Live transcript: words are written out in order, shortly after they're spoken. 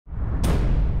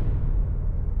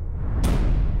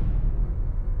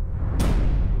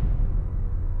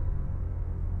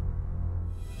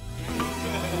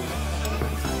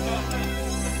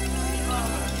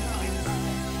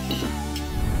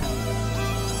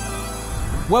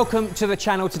Welcome to the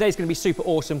channel. Today's going to be super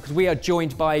awesome because we are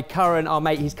joined by Karan, our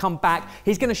mate. He's come back.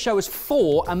 He's going to show us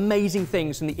 4 amazing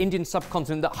things from the Indian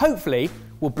subcontinent that hopefully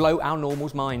will blow our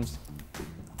normals' minds.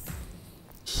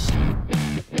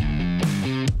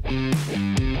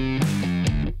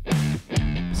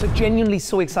 So genuinely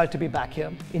so excited to be back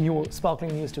here in your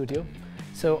sparkling new studio.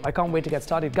 So I can't wait to get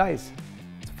started. Guys,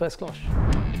 it's the first cloche.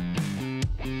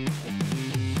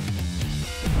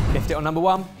 Lift it on number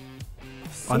 1.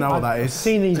 I know what that is. I've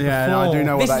seen these before. No, I do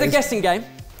know what that is. This is a guessing game.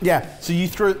 Yeah, so you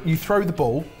throw the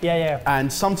ball. Yeah.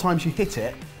 And sometimes you hit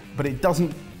it, but it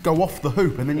doesn't go off the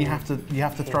hoop, and then you have to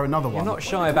throw another one. You're not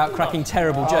shy about cracking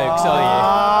terrible jokes,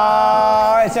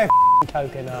 are It's a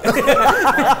coconut. you?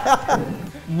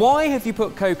 Why have you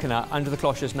put coconut under the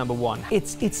cloche as number 1?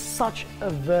 It's such a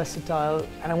versatile,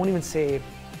 and I won't even say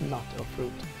nut or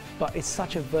fruit, but it's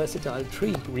such a versatile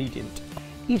tree. Ingredient.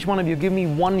 Each one of you, give me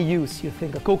one use you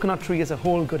think a coconut tree as a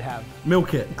whole could have.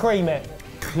 Milk it. Cream it.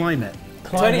 Climb it.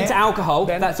 Turn it into alcohol.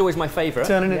 Then- That's always my favourite.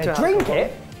 Turn it into Drink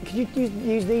it. Could you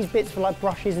use these bits for like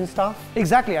brushes and stuff?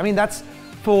 Exactly. I mean, that's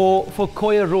for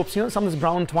coir ropes. You know, some of these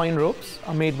brown twine ropes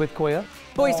are made with coir.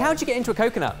 Boys, how'd you get into a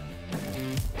coconut?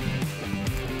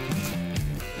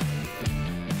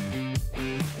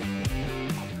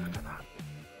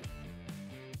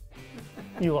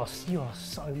 You are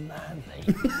so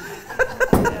manly.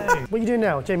 What are you doing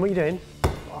now, Jim? What are you doing?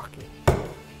 Fucking.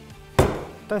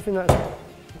 Don't think that's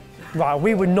right.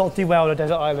 We would not do well on a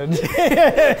desert island.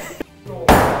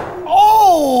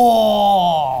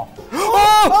 Oh!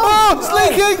 Oh! It's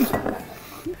leaking!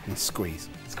 And squeeze.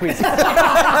 Squeeze. I'm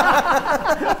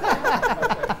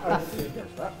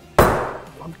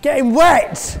getting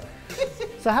wet.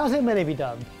 So how's it meant to be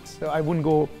done? So I wouldn't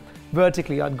go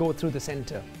vertically, I'd go through the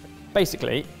center.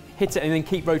 Basically, hit it and then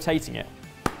keep rotating it.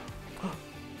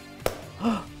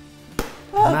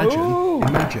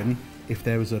 Imagine if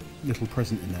there was a little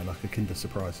present in there, like a Kinder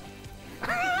Surprise.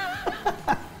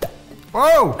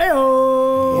 Oh!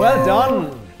 Hey-oh. Well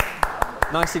done.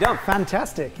 Nicely done.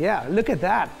 Fantastic. Yeah, look at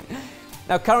that.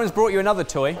 Now, Karen's brought you another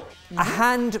toy, a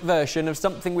hand version of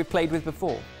something we've played with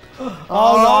before. Oh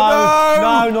no!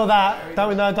 No, not that.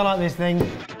 Don't like this thing.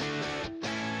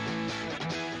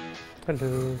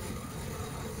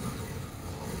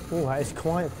 Oh, that is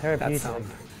quite therapeutic. sound.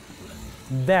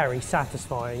 Very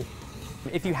satisfying.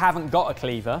 If you haven't got a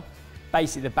cleaver,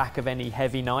 basically the back of any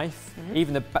heavy knife,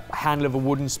 even the handle of a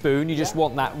wooden spoon, you just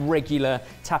want that regular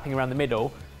tapping around the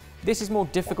middle. This is more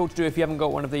difficult to do if you haven't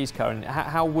got one of these, Karan.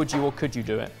 How would you or could you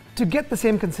do it? To get the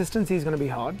same consistency is going to be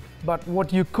hard, but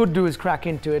what you could do is crack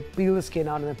into it, peel the skin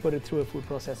out and then put it through a food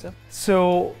processor.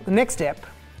 So the next step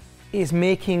is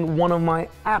making one of my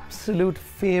absolute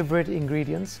favorite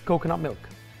ingredients, coconut milk.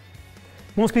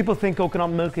 Most people think coconut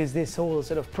milk is this whole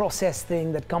sort of processed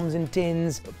thing that comes in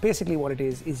tins. Basically what it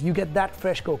is you get that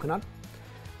fresh coconut,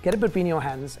 get it between your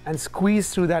hands and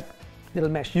squeeze through that little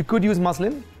mesh. You could use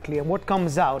muslin, and what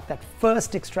comes out, that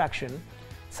first extraction,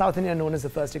 South India known as the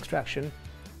first extraction,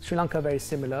 Sri Lanka very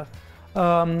similar,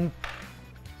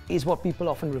 is what people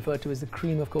often refer to as the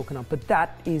cream of coconut, but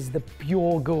that is the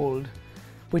pure gold,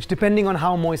 which depending on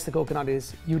how moist the coconut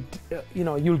is, you'll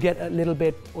get a little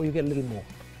bit or you get a little more.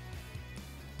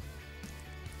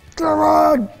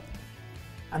 Karan!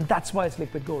 And that's why it's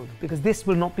liquid gold, because this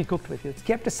will not be cooked with you. It's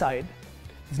kept aside.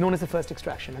 It's known as the first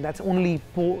extraction, and that's only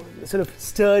sort of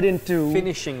stirred into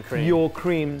Finishing cream. your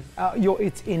cream.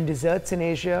 It's in desserts in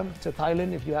Asia, so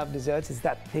Thailand, if you have desserts, it's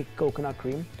that thick coconut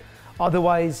cream.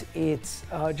 Otherwise, it's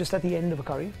just at the end of a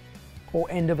curry or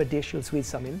end of a dish, you'll squeeze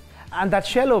some in. And that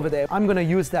shell over there, I'm going to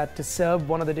use that to serve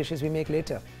one of the dishes we make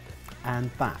later.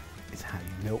 And that is how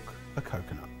you milk a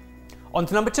coconut. On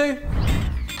to number 2.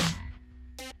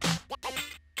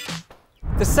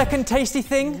 The second tasty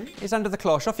thing is under the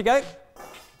cloche. Off you go.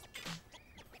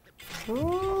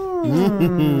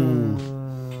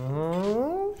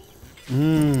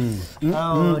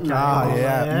 Oh, okay.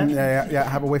 Yeah.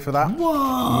 Have a whiff of that.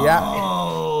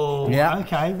 Whoa. Yeah.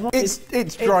 Okay.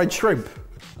 It's dried shrimp.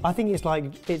 I think it's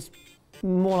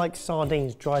more like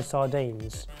sardines, dried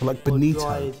sardines. Like Or bonito.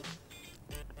 dried-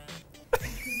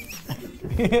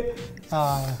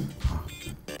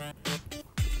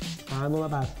 not that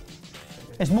bad.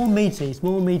 It's more meaty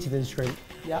than shrimp.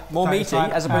 Yeah. More meaty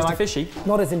as opposed to fishy.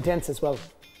 Not as intense as well.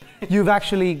 You've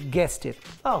actually guessed it.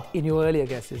 Oh. In your earlier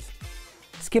guesses.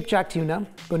 Skipjack tuna,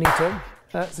 bonito.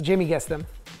 So Jamie guessed them.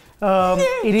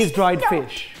 It is dried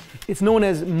fish. It's known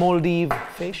as Maldive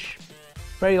fish.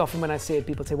 Very often when I say it,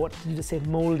 people say, what did you just say,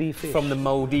 moldy fish? From the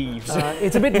Maldives.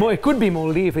 It's a bit more, it could be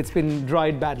moldy if it's been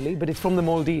dried badly, but it's from the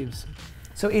Maldives.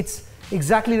 So it's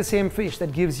exactly the same fish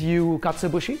that gives you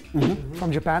katsuobushi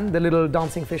from Japan, the little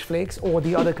dancing fish flakes, or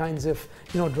the other kinds of,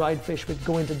 dried fish which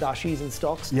go into dashis and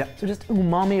stocks. Yeah. So just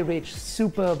umami-rich,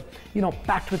 super,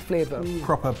 packed with flavor.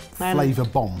 Proper flavour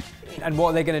bomb. And what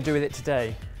are they going to do with it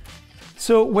today?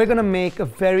 So we're going to make a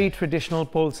very traditional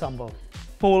pole sambal.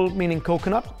 Pole meaning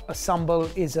coconut. A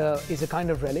sambal is a kind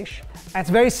of relish. And it's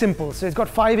very simple. So it's got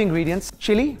 5 ingredients.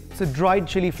 Chili, so dried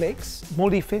chili flakes.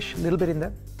 Moldy fish, a little bit in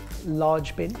there.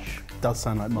 Large pinch. Does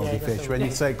sound like moldy fish when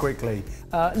you say it quickly.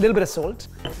 A little bit of salt.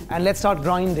 And let's start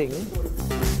grinding.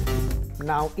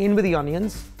 Now in with the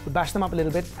onions. We'll bash them up a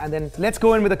little bit. And then let's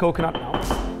go in with the coconut now.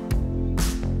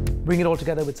 Bring it all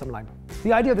together with some lime.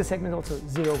 The idea of this segment is also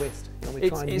zero waste.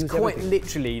 It's quite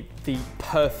literally the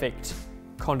perfect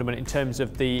condiment in terms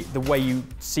of the way you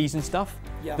season stuff.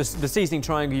 Yeah. The seasoning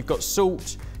triangle, you've got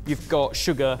salt, you've got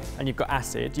sugar, and you've got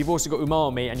acid. You've also got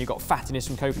umami, and you've got fattiness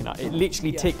from coconut. It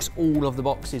literally ticks all of the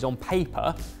boxes on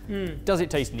paper. Does it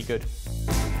taste any good?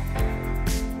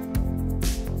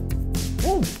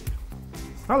 Ooh.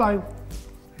 Hello.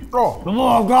 Oh,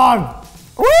 Oh, God.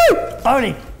 Woo!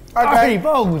 Only. Okay.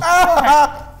 Balls.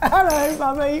 Hello,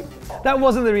 mummy. That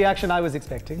wasn't the reaction I was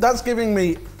expecting. that's giving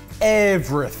me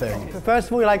everything. First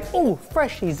of all, you're like, oh,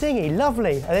 freshy, zingy,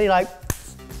 lovely. And then you're like,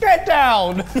 get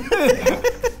down.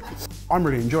 I'm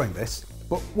really enjoying this,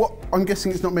 but what I'm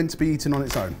guessing it's not meant to be eaten on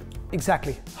its own.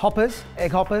 Exactly. Hoppers,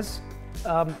 egg hoppers.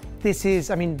 This is,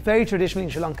 very traditionally in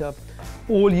Sri Lanka,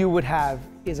 all you would have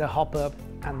is a hopper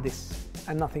and this,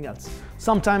 and nothing else.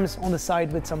 Sometimes on the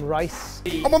side with some rice.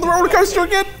 I'm on the roller coaster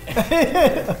again!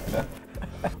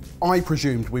 I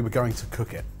presumed we were going to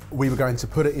cook it. We were going to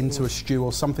put it into a stew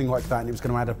or something like that, and it was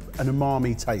going to add an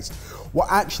umami taste. What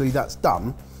actually that's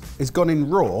done is gone in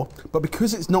raw, but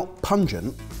because it's not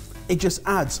pungent, it just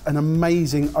adds an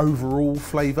amazing overall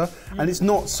flavour. And it's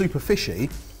not super fishy,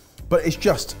 but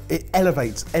it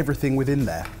elevates everything within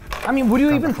there. Would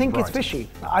you even think right. it's fishy?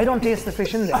 I don't taste the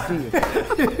fish in there, do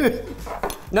you?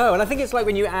 No, and I think it's like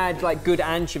when you add like good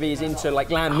anchovies into like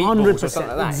lamb meatballs or something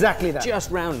like that. Exactly that. Just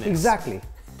roundness. Exactly.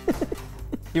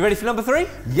 You ready for number 3?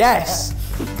 Yes!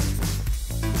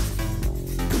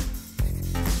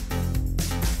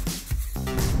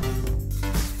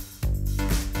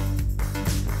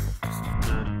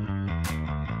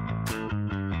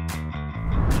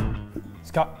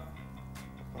 Scott.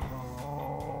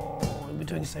 Oh, we're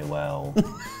doing so well.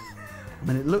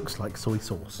 It looks like soy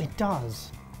sauce. It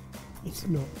does. It's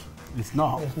not. It's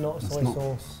not. It's not soy not.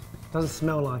 sauce. Doesn't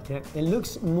smell like it. It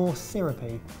looks more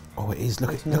syrupy. Oh, it is.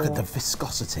 Look at the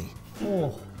viscosity.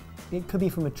 Oh, it could be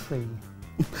from a tree.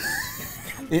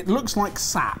 It looks like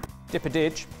sap. Dip a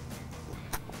didge.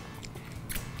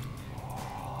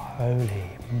 Holy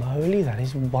moly, that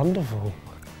is wonderful.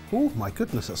 Oh my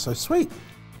goodness, that's so sweet.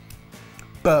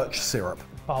 Birch syrup.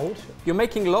 Bold. You're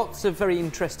making lots of very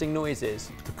interesting noises.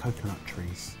 The coconut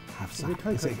trees have sap.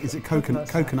 coconut- Is it coconut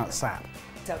coconut sap?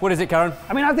 What is it, Karan?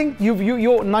 I think you're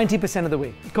 90% of the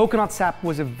way. Coconut sap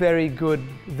was a very good,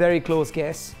 very close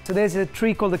guess. So there's a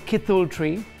tree called the kithul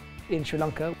tree in Sri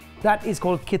Lanka. That is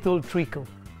called kithul treacle.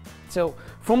 So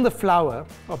from the flower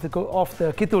of the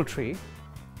kithul tree,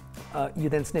 you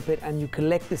then snip it and you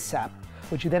collect this sap,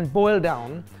 which you then boil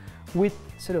down with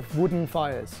sort of wooden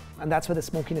fires, and that's where the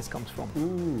smokiness comes from.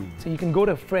 So you can go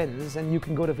to friends and you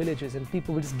can go to villages and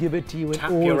people will just give it to you in Tap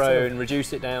all your sort of own,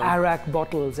 reduce it down. arak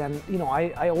bottles, and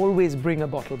I always bring a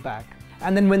bottle back.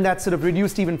 And then when that's sort of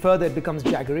reduced even further, it becomes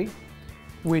jaggery,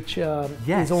 which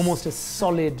is almost a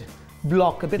solid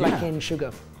block, a bit like cane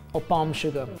sugar or palm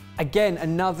sugar. Again,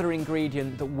 another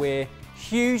ingredient that we're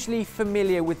hugely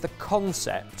familiar with the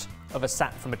concept of a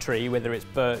sap from a tree, whether it's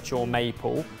birch or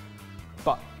maple,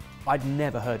 but I'd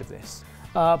never heard of this.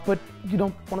 But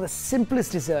one of the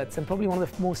simplest desserts and probably one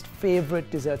of the most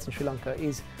favorite desserts in Sri Lanka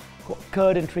is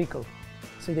curd and treacle.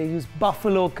 So they use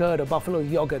buffalo curd or buffalo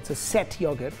yogurt, so set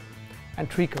yogurt and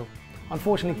treacle.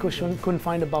 Unfortunately, Kush couldn't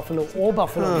find a buffalo or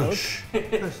buffalo milk,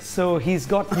 so he's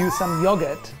got to use some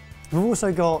yogurt. We've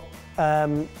also got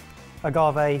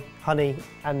agave, honey,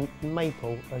 and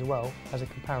maple as well as a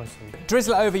comparison.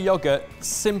 Drizzle it over yogurt,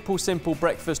 simple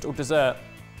breakfast or dessert.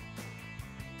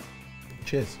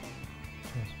 Cheers.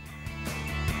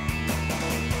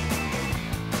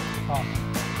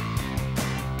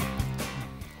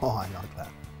 Oh, I like that.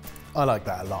 I like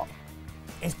that a lot.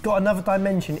 It's got another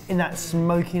dimension in that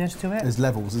smokiness to it. There's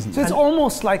levels, isn't So there? it's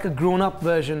almost like a grown-up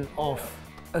version of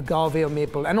agave or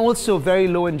maple, and also very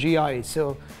low in GI,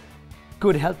 so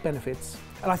good health benefits.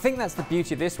 And I think that's the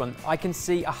beauty of this one. I can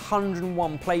see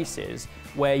 101 places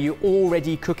where you're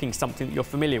already cooking something that you're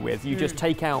familiar with. You just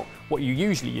take out what you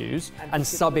usually use and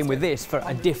sub in with this for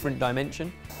a different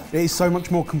dimension. It is so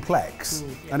much more complex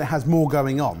and it has more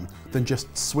going on than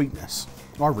just sweetness.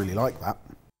 I really like that.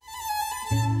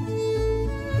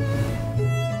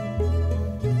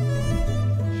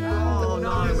 Oh no!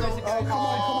 Oh, come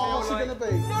on, what's it going to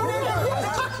be?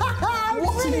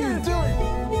 What are you doing?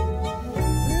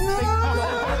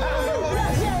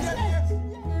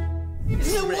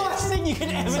 It's the worst thing you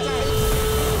can ever do.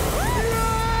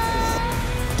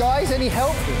 Guys, any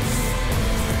help?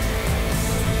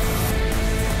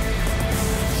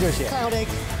 Shush it. Cloud egg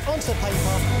onto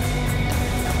paper.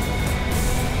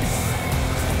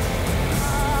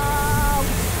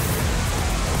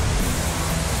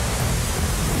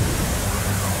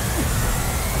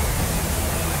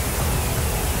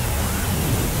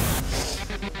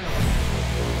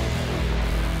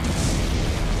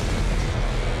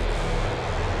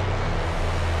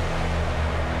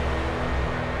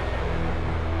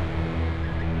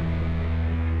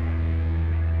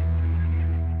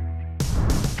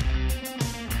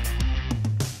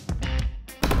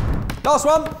 Last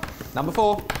one, number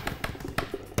 4.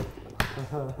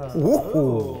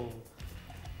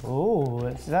 Oh,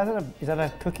 is that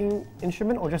a cooking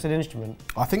instrument or just an instrument?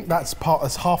 I think that's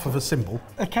half of a symbol.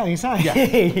 Can you say?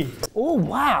 Yeah. Oh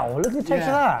wow! Look at the taste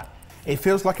of that. It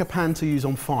feels like a pan to use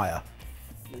on fire.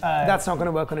 That's not going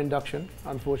to work on induction,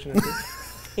 unfortunately.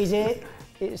 Is it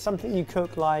something you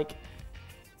cook like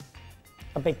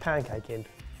a big pancake in?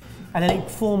 And then it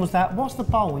forms that, what's the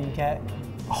bowl you get?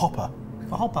 A hopper.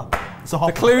 A hopper. It's a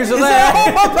hopper. The clues are It's there.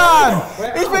 a hopper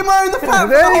pan! He's been wearing the pan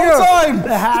for the whole time!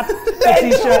 The hat, the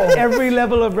t-shirt, every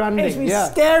level of branding. It's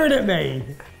been staring at me.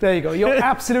 There you go. You're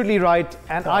absolutely right,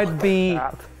 and I'd be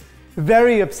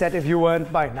very upset if you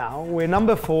weren't by now. We're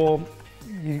number 4.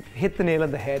 You hit the nail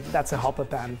on the head. That's a hopper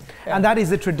pan, and that is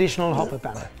the traditional hopper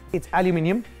pan. It's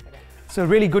aluminium, so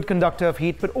really good conductor of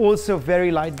heat, but also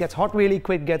very light. Gets hot really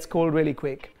quick, gets cold really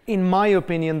quick. In my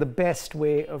opinion, the best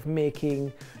way of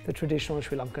making the traditional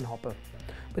Sri Lankan hopper.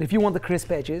 But if you want the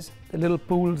crisp edges, the little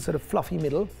pooled sort of fluffy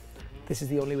middle, this is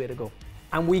the only way to go.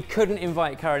 And we couldn't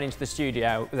invite Karan into the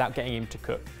studio without getting him to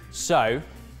cook. So,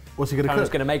 What's he going to Karan's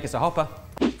cook? going to make us a hopper.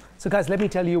 So guys, let me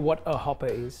tell you what a hopper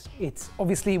is. It's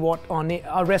obviously what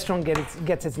our restaurant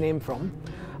gets its name from.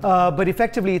 But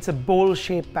effectively, it's a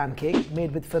bowl-shaped pancake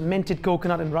made with fermented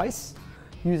coconut and rice.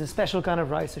 We use a special kind of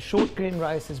rice, a short grain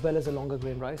rice as well as a longer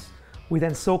grain rice. We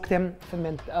then soak them,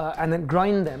 ferment, and then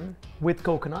grind them with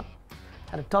coconut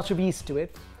and a touch of yeast to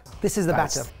it. This is the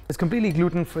batter. It's completely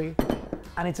gluten-free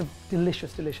and it's a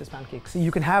delicious, delicious pancake. So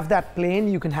you can have that plain,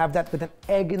 you can have that with an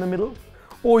egg in the middle,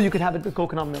 or you could have it with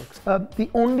coconut milk. The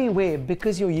only way,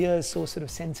 because your ear is so sort of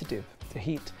sensitive to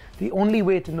heat, the only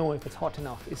way to know if it's hot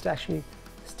enough is to actually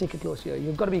stick it close to your ear.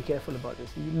 You've got to be careful about this.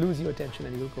 You lose your attention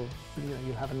and you'll go,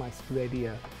 you'll have a nice red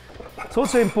ear. It's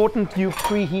also important you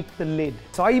preheat the lid.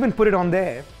 So I even put it on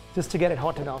there just to get it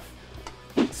hot enough.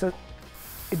 So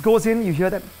it goes in, you hear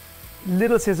that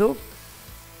little sizzle,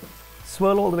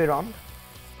 swirl all the way around,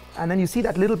 and then you see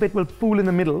that little bit will pool in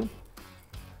the middle,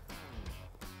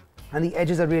 and the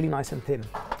edges are really nice and thin.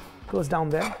 Goes down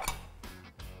there,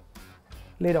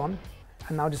 lid on,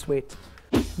 and now just wait.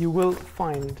 You will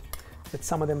find that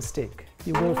some of them stick.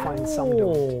 You will find some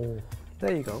don't.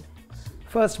 There you go.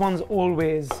 First one's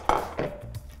always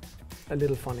a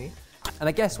little funny. And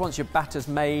I guess once your batter's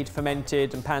made,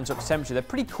 fermented, and pans up to temperature, they're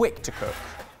pretty quick to cook.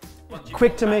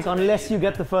 Quick to make unless you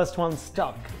get the first one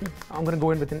stuck. I'm gonna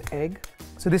go in with an egg.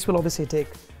 So this will obviously take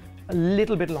a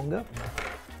little bit longer.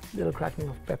 Little cracking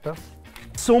of pepper.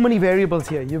 So many variables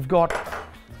here. You've got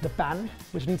the pan,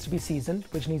 which needs to be seasoned,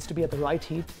 which needs to be at the right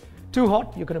heat. Too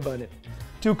hot, you're gonna burn it.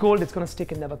 Too cold, it's gonna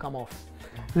stick and never come off.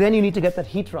 Then you need to get that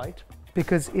heat right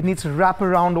because it needs to wrap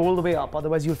around all the way up.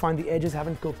 Otherwise you'll find the edges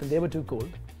haven't cooked and they were too cold.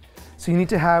 So you need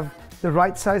to have the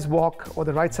right size wok or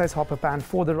the right size hopper pan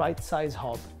for the right size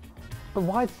hob. But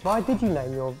why did you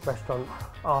name your restaurant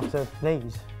after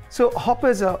these? So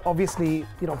hoppers are obviously,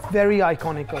 very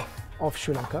iconic of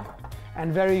Sri Lanka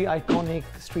and very iconic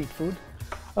street food.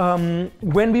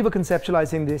 When we were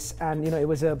conceptualizing this, and there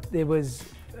was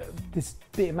this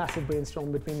big, massive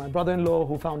brainstorm between my brother-in-law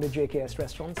who founded JKS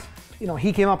Restaurants.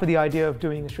 He came up with the idea of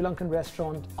doing a Sri Lankan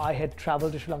restaurant. I had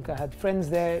traveled to Sri Lanka, had friends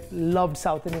there, loved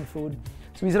South Indian food.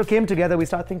 So we sort of came together, we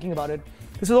started thinking about it.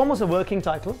 This was almost a working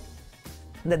title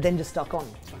that then just stuck on.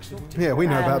 Yeah, we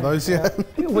know about those, yeah.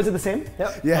 Was it the same?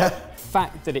 Yeah. Yeah. The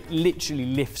fact that it literally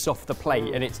lifts off the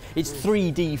plate and it's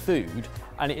 3D food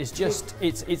and it is just,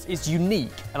 it's unique.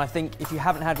 And I think if you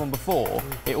haven't had one before,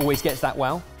 it always gets that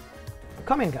well.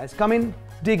 come in, guys. Come in,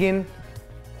 dig in.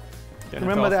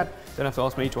 Remember that Don't have to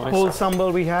ask me twice. pole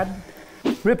sambal we had?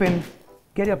 Rip in,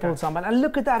 get your pole sambal. And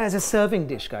look at that as a serving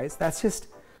dish, guys. That's just...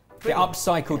 The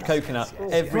upcycled coconut.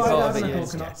 Every part of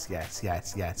it.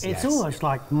 Yes. It's almost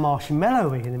like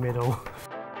marshmallowy in the middle.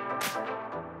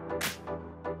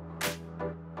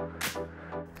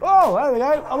 Oh, there we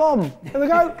go. I'm on. Here we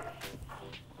go.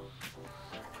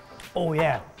 Oh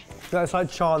yeah, that's like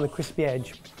char on the crispy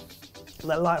edge.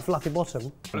 That light fluffy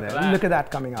bottom. Look at that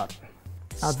coming out.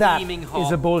 Now Steaming that hot.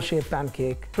 is a bowl-shaped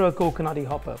pancake through a coconutty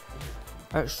hopper.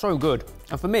 It's so good.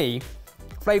 And for me,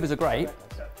 flavours are great.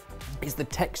 It's the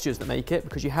textures that make it,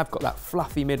 because you have got that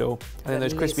fluffy middle and then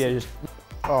those crispy edges.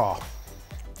 Oh,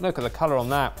 Look at the colour on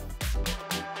that.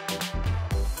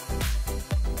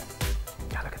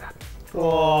 Yeah, look at that.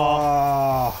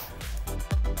 oh.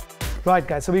 Right,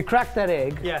 guys, so we cracked that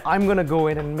egg. Yeah. I'm gonna go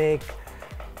in and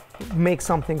make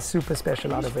something super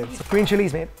special out of it. So, green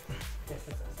chilies, mate.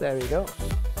 There we go.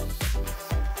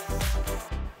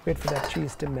 Wait for that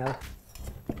cheese to melt.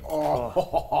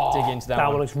 Dig into that, That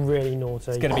one. one looks really naughty.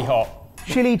 It's going to be hot.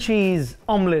 Chili cheese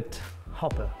omelette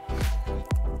hopper.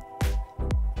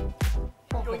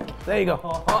 There you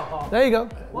go. There you go.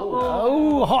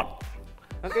 Oh, hot.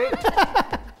 Okay.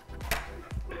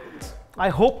 I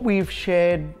hope we've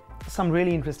shared some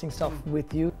really interesting stuff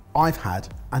with you. I've had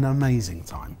an amazing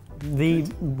time.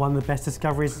 One of the best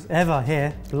discoveries ever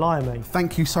here, blimey.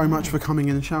 Thank you so much for coming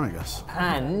in and showing us.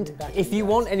 And if you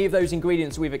want any of those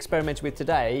ingredients we've experimented with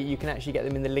today, you can actually get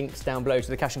them in the links down below. So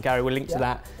the cash and carry will link to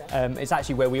that. It's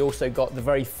actually where we also got the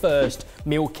very first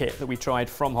meal kit that we tried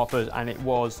from Hoppers, and it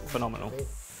was phenomenal.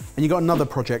 And you got another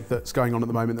project that's going on at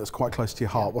the moment that's quite close to your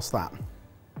heart. What's that?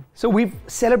 So we've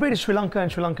celebrated Sri Lanka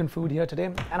and Sri Lankan food here today,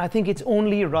 and I think it's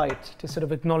only right to sort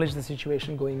of acknowledge the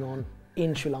situation going on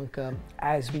in Sri Lanka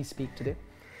as we speak today.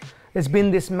 There's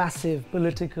been this massive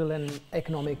political and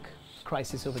economic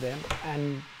crisis over there,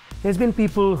 and there's been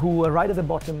people who are right at the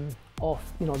bottom of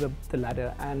the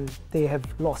ladder, and they have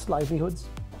lost livelihoods.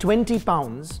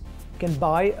 £20 can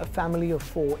buy a family of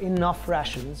 4 enough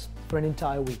rations for an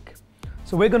entire week.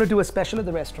 So we're going to do a special at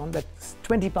the restaurant that's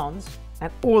 £20,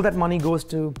 and all that money goes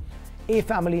to a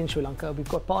family in Sri Lanka. We've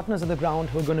got partners on the ground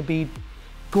who are going to be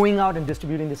going out and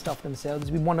distributing this stuff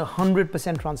themselves. We want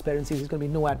 100% transparency. There's going to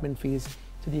be no admin fees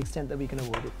to the extent that we can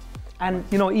avoid it. And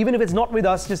even if it's not with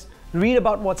us, just read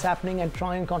about what's happening and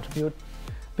try and contribute,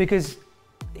 because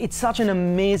it's such an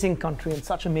amazing country and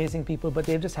such amazing people, but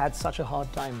they've just had such a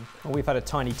hard time. Well, we've had a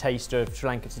tiny taster of Sri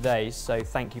Lanka today, so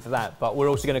thank you for that. But we're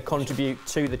also going to contribute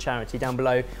to the charity down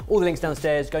below. All the links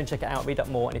downstairs. Go and check it out, read up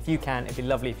more, and if you can, it'd be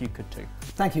lovely if you could too.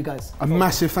 Thank you, guys. A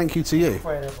massive thank you to you.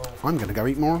 Incredible. I'm going to go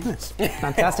eat more of this.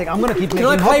 Fantastic. I'm going to keep Can making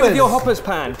I play with hoppers. your Hoppers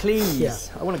pan, please? Yeah.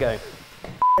 I want to go.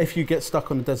 If you get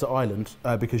stuck on a desert island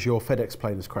because your FedEx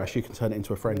plane has crashed, you can turn it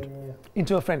into a friend.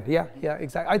 Into a friend, yeah,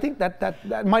 exactly. I think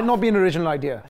that might not be an original idea.